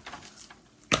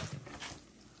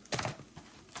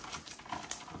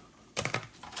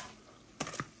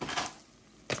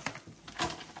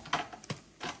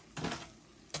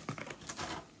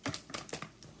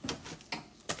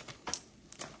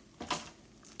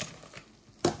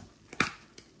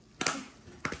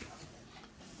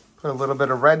 Put a little bit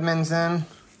of Redmond's in.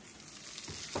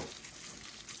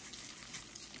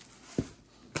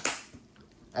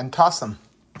 And toss them.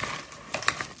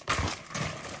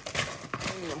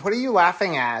 What are you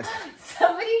laughing at?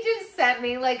 Somebody just sent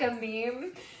me like a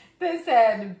meme that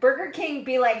said, Burger King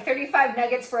be like 35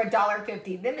 nuggets for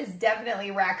 $1.50. Them is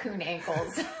definitely raccoon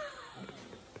ankles.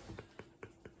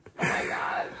 Oh my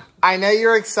God. I know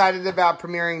you're excited about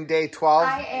premiering day 12.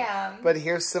 I am. But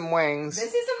here's some wings.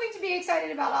 This is something to be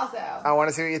excited about also. I want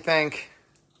to see what you think.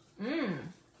 Mmm.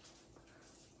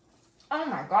 Oh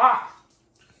my God.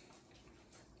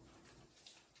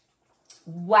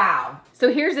 Wow.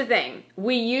 So here's the thing.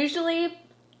 We usually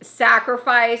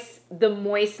sacrifice the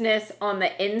moistness on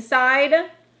the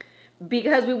inside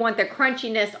because we want the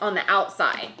crunchiness on the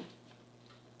outside.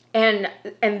 And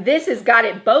this has got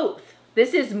it both.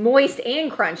 This is moist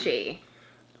and crunchy.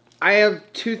 I have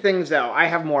 2 things though. I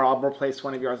have more. I'll replace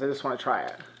one of yours. I just want to try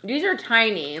it. These are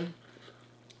tiny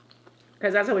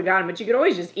because that's how we got them, but you could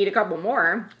always just eat a couple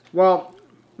more. Well,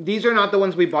 these are not the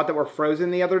ones we bought that were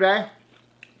frozen the other day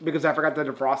because I forgot to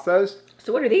defrost those.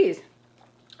 So what are these?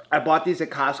 I bought these at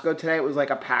Costco today. It was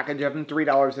like a package of them,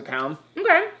 $3 a pound.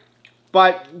 Okay.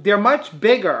 But they're much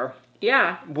bigger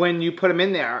Yeah. When you put them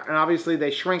in there. And obviously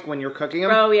they shrink when you're cooking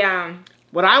them. Oh, yeah.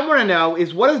 What I want to know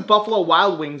is, what is Buffalo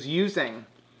Wild Wings using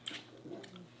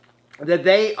that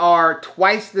they are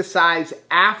twice the size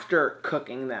after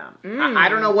cooking them? I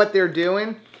don't know what they're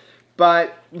doing,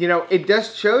 but, you know, it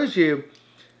just shows you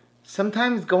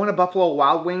sometimes going to Buffalo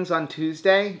Wild Wings on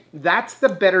Tuesday, that's the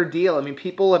better deal. I mean,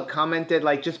 people have commented,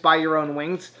 like, just buy your own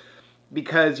wings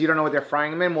because you don't know what they're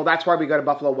frying them in. Well, that's why we go to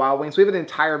Buffalo Wild Wings. We have an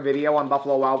entire video on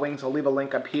Buffalo Wild Wings. I'll leave a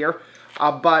link up here.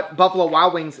 But Buffalo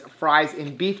Wild Wings fries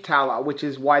in beef tallow, which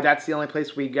is why that's the only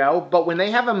place we go. But when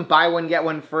they have them buy one, get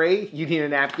one free, you need a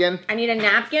napkin. I need a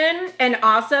napkin. And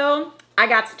also, I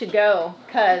got to go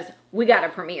because we got a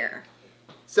premiere.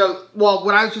 So, well,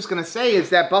 what I was just going to say is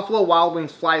that Buffalo Wild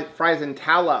Wings fries in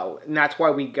tallow, and that's why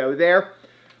we go there.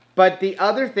 But the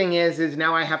other thing is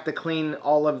now I have to clean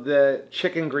all of the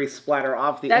chicken grease splatter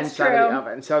off the inside of the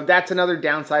oven. So that's another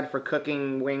downside for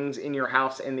cooking wings in your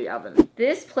house in the oven.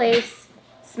 This place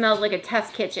smells like a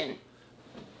test kitchen.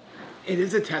 It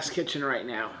is a test kitchen right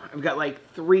now. I've got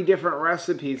like 3 different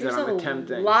recipes that I'm attempting.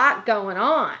 There's a lot going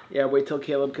on. Yeah, wait till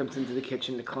Caleb comes into the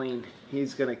kitchen to clean.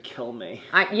 He's going to kill me.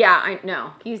 I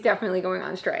know. He's definitely going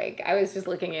on strike. I was just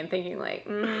looking and thinking like,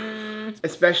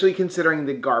 Especially considering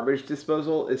the garbage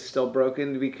disposal is still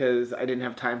broken because I didn't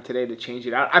have time today to change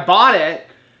it out. I bought it.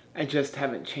 I just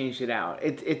haven't changed it out.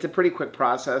 It's a pretty quick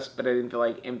process, but I didn't feel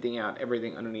like emptying out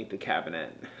everything underneath the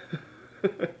cabinet.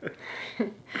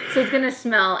 So it's going to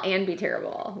smell and be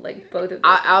terrible. Like both of those.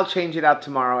 I'll change it out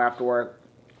tomorrow after work.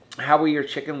 How were your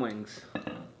chicken wings?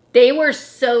 They were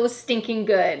so stinking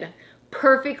good.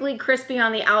 Perfectly crispy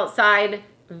on the outside,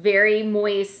 very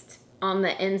moist on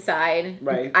the inside.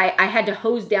 Right. I had to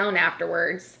hose down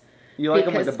afterwards. You like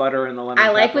them with the butter and the lemon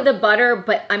pepper? Like with the butter,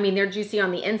 but I mean, they're juicy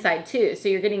on the inside too. So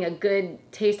you're getting a good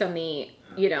taste on the,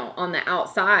 you know, on the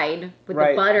outside with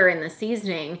the butter and the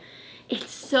seasoning.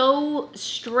 It's so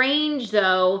strange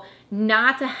though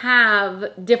not to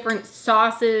have different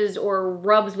sauces or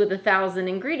rubs with 1,000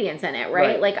 ingredients in it,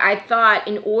 right? Like I thought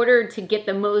in order to get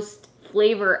the most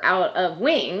flavor out of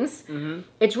wings,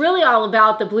 it's really all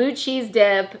about the blue cheese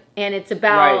dip, and it's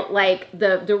about like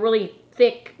the really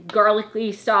thick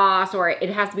garlicky sauce, or it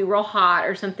has to be real hot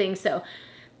or something. So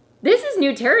this is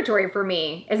new territory for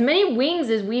me. As many wings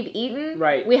as we've eaten,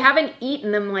 we haven't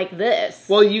eaten them like this.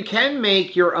 Well, you can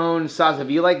make your own sauce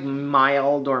if you like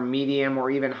mild or medium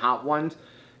or even hot ones.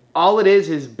 All it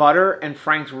is butter and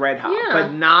Frank's Red Hot,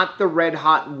 but not the Red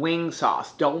Hot wing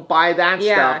sauce. Don't buy that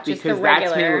stuff because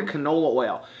that's made with canola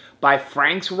oil. Buy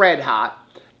Frank's Red Hot,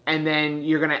 and then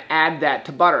you're going to add that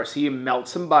to butter. So you melt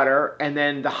some butter, and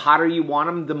then the hotter you want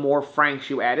them, the more Frank's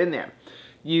you add in there.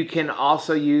 You can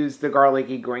also use the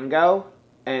garlicky gringo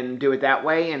and do it that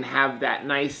way and have that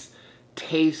nice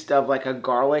taste of like a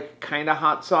garlic kind of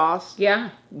hot sauce. Yeah.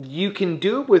 You can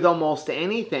do it with almost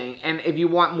anything. And if you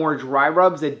want more dry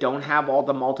rubs that don't have all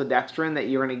the maltodextrin that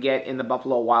you're going to get in the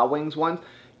Buffalo Wild Wings ones,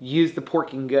 use the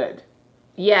Pork and Good.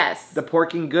 Yes. The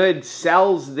Pork and Good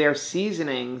sells their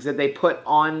seasonings that they put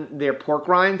on their pork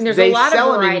rinds. There's they a lot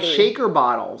sell of them in shaker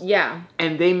bottles. Yeah.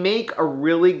 And they make a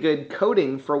really good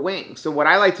coating for wings. So what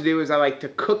I like to do is I like to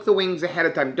cook the wings ahead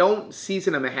of time. Don't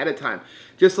season them ahead of time.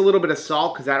 Just a little bit of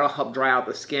salt because that'll help dry out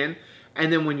the skin.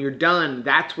 And then when you're done,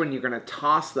 that's when you're going to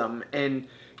toss them. And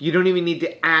you don't even need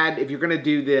to add, if you're going to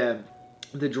do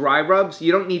the dry rubs,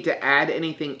 you don't need to add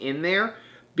anything in there,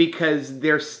 because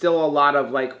there's still a lot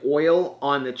of like oil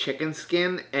on the chicken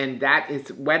skin, and that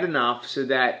is wet enough so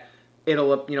that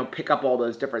it'll, you know, pick up all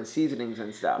those different seasonings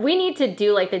and stuff. We need to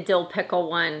do like the dill pickle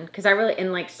one, because I really,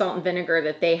 in like salt and vinegar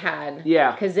that they had.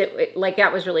 Yeah. Because it like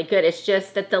that was really good. It's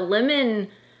just that the lemon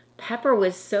pepper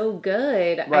was so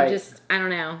good. Right. I don't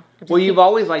know. Well, you've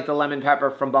always liked the lemon pepper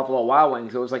from Buffalo Wild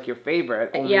Wings. It was like your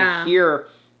favorite. Only here,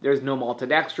 there's no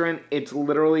maltodextrin. It's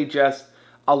literally just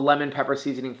a lemon pepper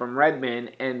seasoning from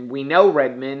Redmond, and we know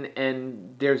Redmond,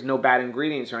 and there's no bad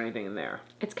ingredients or anything in there.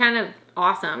 It's kind of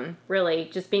awesome, really,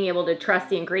 just being able to trust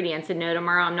the ingredients and know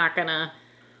tomorrow I'm not gonna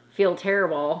feel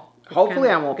terrible. Hopefully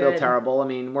I won't feel terrible. I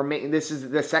mean, this is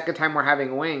the second time we're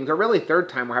having wings, or really third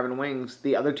time we're having wings.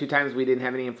 The other 2 times we didn't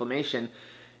have any inflammation.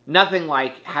 Nothing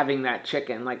like having that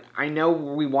chicken. Like, I know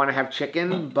we want to have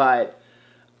chicken, but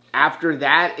after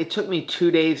that, it took me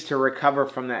 2 days to recover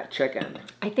from that chicken.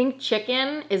 I think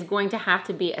chicken is going to have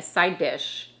to be a side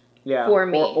dish for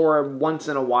me. Or once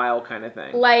in a while kind of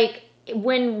thing. Like,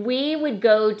 when we would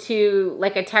go to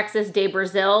like a Texas de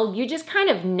Brazil, you just kind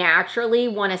of naturally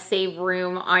want to save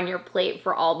room on your plate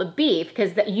for all the beef,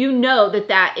 because you know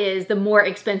that is the more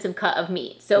expensive cut of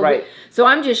meat. So, so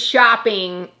I'm just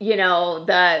shopping, you know,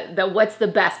 the what's the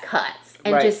best cuts.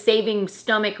 and just saving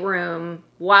stomach room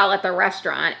while at the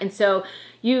restaurant. And so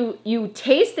you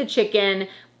taste the chicken,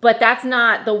 but that's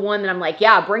not the one that I'm like,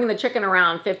 yeah, bring the chicken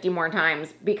around 50 more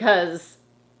times because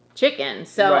chicken.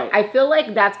 So I feel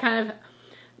like that's kind of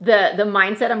the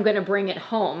mindset I'm going to bring it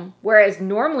home. Whereas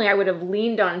normally I would have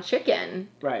leaned on chicken.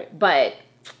 Right. But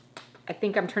I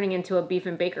think I'm turning into a beef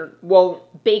and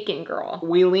bacon girl.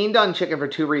 We leaned on chicken for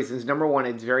 2 reasons. Number one,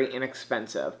 it's very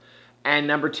inexpensive. And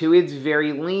number two, it's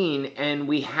very lean. And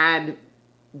we had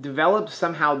developed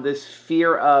somehow this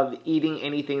fear of eating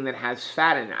anything that has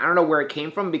fat in it. I don't know where it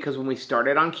came from, because when we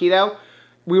started on keto,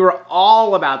 we were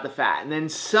all about the fat. And then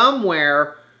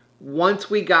somewhere, once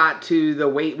we got to the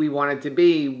weight we wanted to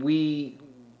be, we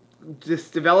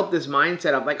just developed this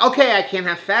mindset of like, okay, I can't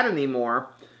have fat anymore.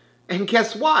 And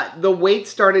guess what? The weight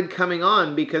started coming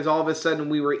on because all of a sudden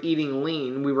we were eating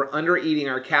lean. We were under eating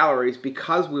our calories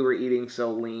because we were eating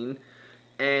so lean.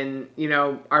 And, you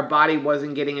know, our body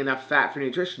wasn't getting enough fat for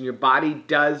nutrition. Your body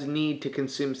does need to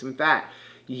consume some fat.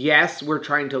 Yes, we're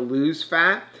trying to lose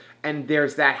fat, and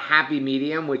there's that happy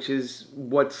medium, which is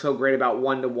what's so great about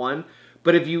 1-to-1.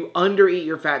 But if you undereat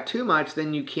your fat too much,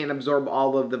 then you can't absorb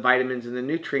all of the vitamins and the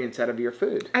nutrients out of your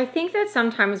food. I think that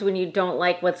sometimes when you don't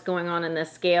like what's going on in the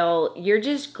scale, you're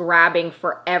just grabbing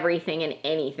for everything and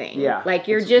anything. Yeah. Like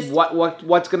you're just...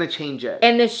 What's going to change it?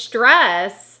 And the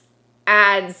stress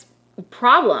adds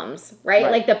problems, right?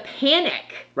 Like the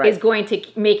panic is going to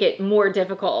make it more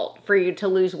difficult for you to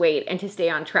lose weight and to stay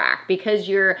on track, because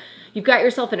you've got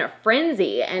yourself in a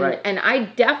frenzy. And I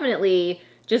definitely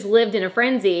just lived in a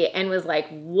frenzy and was like,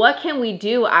 what can we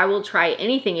do? I will try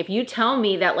anything. If you tell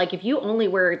me that, like, if you only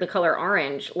wear the color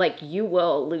orange, like, you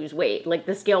will lose weight, like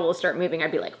the scale will start moving,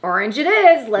 I'd be like, orange it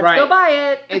is, let's go buy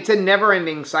it. It's a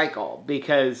never-ending cycle,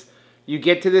 because you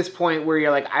get to this point where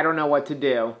you're like, I don't know what to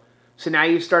do. So now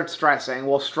you start stressing.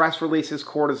 Well, stress releases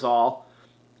cortisol.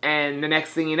 And the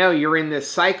next thing you know, you're in this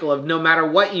cycle of no matter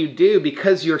what you do,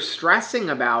 because you're stressing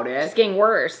about it, it's getting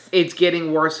worse. It's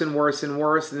getting worse and worse and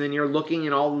worse. And then you're looking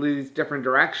in all these different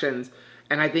directions.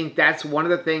 And I think that's one of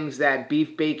the things that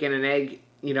beef, bacon, and egg,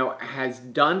 you know, has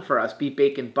done for us. Beef,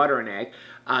 bacon, butter, and egg.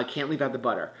 Can't leave out the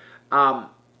butter.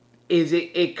 Is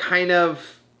it kind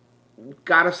of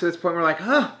got us to this point where we're like,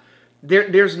 huh,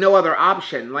 there's no other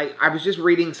option. Like, I was just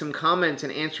reading some comments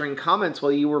and answering comments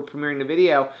while you were premiering the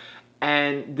video.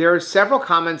 And there are several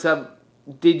comments of,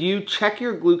 did you check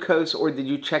your glucose or did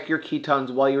you check your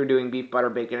ketones while you were doing beef,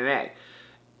 butter, bacon, and egg?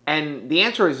 And the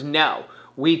answer is no.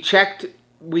 We checked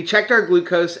our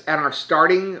glucose at our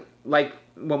starting, like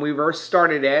when we first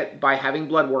started it, by having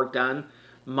blood work done.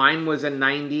 Mine was a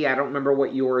 90. I don't remember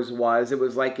what yours was. It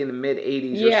was like in the mid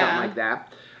 80s or something like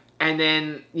that. And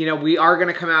then, you know, we are going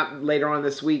to come out later on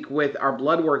this week with our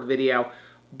blood work video.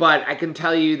 But I can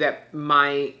tell you that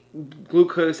my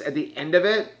glucose at the end of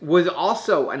it was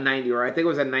also a 90, or I think it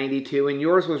was a 92, and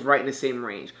yours was right in the same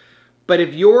range. But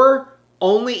if you're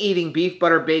only eating beef,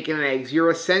 butter, bacon, and eggs, you're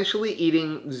essentially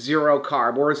eating 0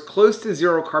 carb, or as close to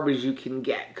 0 carb as you can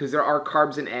get, because there are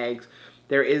carbs in eggs.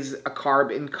 There is a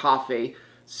carb in coffee.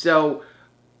 So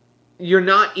you're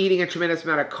not eating a tremendous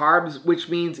amount of carbs, which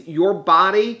means your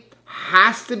body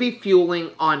has to be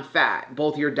fueling on fat,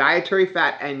 both your dietary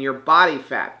fat and your body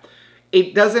fat.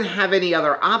 It doesn't have any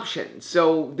other option.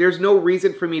 So there's no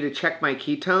reason for me to check my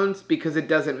ketones, because it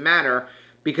doesn't matter,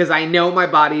 because I know my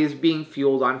body is being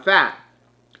fueled on fat.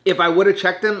 If I would have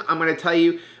checked them, I'm going to tell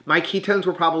you my ketones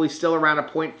were probably still around a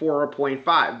 0.4 or a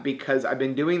 0.5, because I've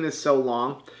been doing this so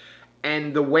long.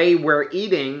 And the way we're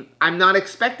eating, I'm not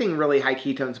expecting really high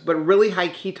ketones, but really high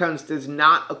ketones does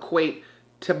not equate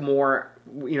to more,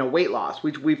 you know, weight loss,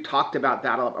 which we've talked about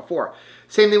that a lot before.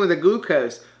 Same thing with the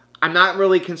glucose. I'm not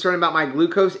really concerned about my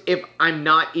glucose if I'm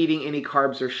not eating any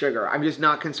carbs or sugar. I'm just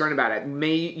not concerned about it.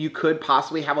 You could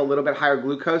possibly have a little bit higher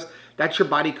glucose. That's your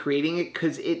body creating it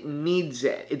because it needs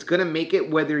it. It's going to make it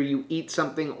whether you eat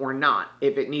something or not,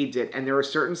 if it needs it. And there are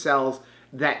certain cells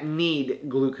that need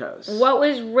glucose. What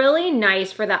was really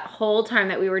nice for that whole time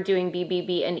that we were doing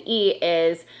BBB and E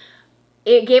is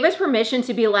it gave us permission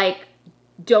to be like,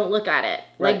 don't look at it.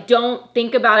 Like, don't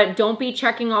think about it. Don't be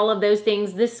checking all of those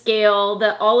things, the scale,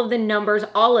 all of the numbers,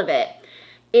 all of it.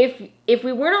 If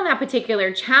we weren't on that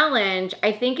particular challenge,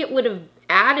 I think it would have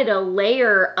added a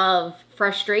layer of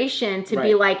frustration to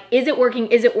be like, is it working?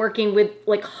 Is it working? With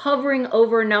like hovering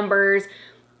over numbers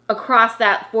across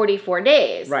that 44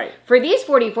 days. Right. For these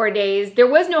 44 days, there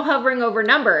was no hovering over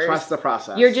numbers. Trust the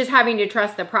process. You're just having to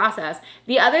trust the process.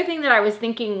 The other thing that I was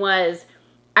thinking was,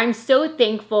 I'm so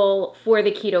thankful for the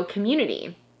keto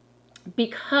community,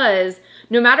 because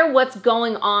no matter what's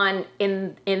going on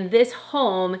in this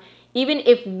home, even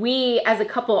if we as a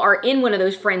couple are in one of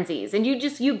those frenzies and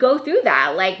you go through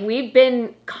that, like we've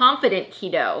been confident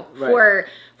keto for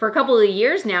a couple of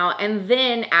years now. And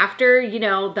then after, you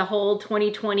know, the whole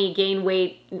 2020 gain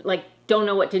weight, like don't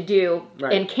know what to do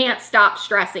and can't stop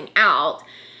stressing out,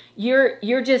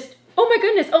 you're just, oh my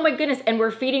goodness. And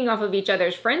we're feeding off of each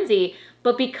other's frenzy.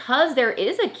 But because there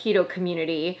is a keto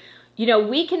community, you know,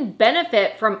 we can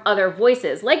benefit from other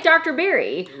voices, like Dr.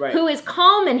 Barry, who is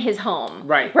calm in his home.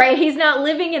 Right. He's not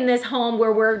living in this home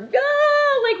where we're,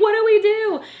 like, what do we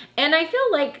do? And I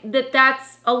feel like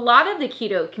that's a lot of the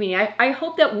keto community. I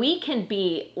hope that we can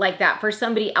be like that for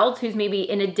somebody else who's maybe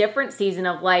in a different season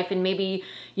of life, and maybe,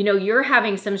 you know, you're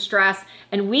having some stress,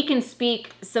 and we can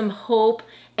speak some hope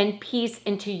and peace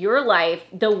into your life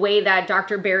the way that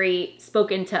Dr. Barry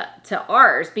spoke into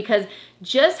ours. Because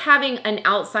just having an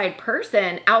outside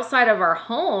person outside of our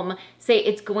home say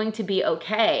it's going to be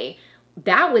okay,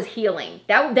 that was healing.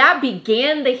 That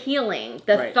began the healing,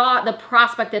 the thought, the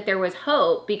prospect that there was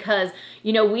hope, because,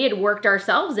 you know, we had worked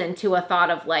ourselves into a thought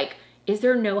of like, is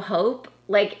there no hope?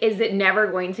 Like, is it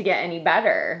never going to get any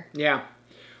better? Yeah.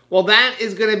 Well, that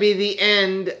is going to be the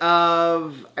end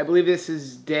of, I believe this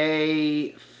is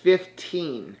day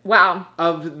 15. Wow.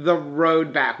 Of the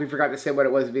road back. We forgot to say what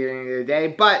it was at the beginning of the day,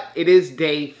 but it is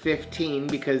day 15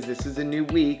 because this is a new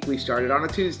week. We started on a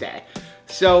Tuesday.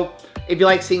 So if you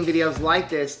like seeing videos like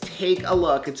this, take a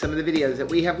look at some of the videos that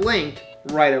we have linked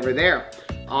right over there.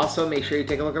 Also, make sure you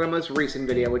take a look at our most recent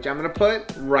video, which I'm going to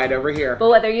put right over here. But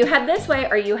whether you head this way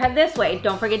or you head this way,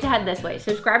 don't forget to head this way.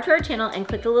 Subscribe to our channel and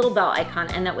click the little bell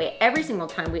icon, and that way every single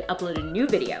time we upload a new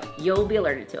video, you'll be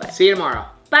alerted to it. See you tomorrow.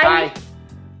 Bye.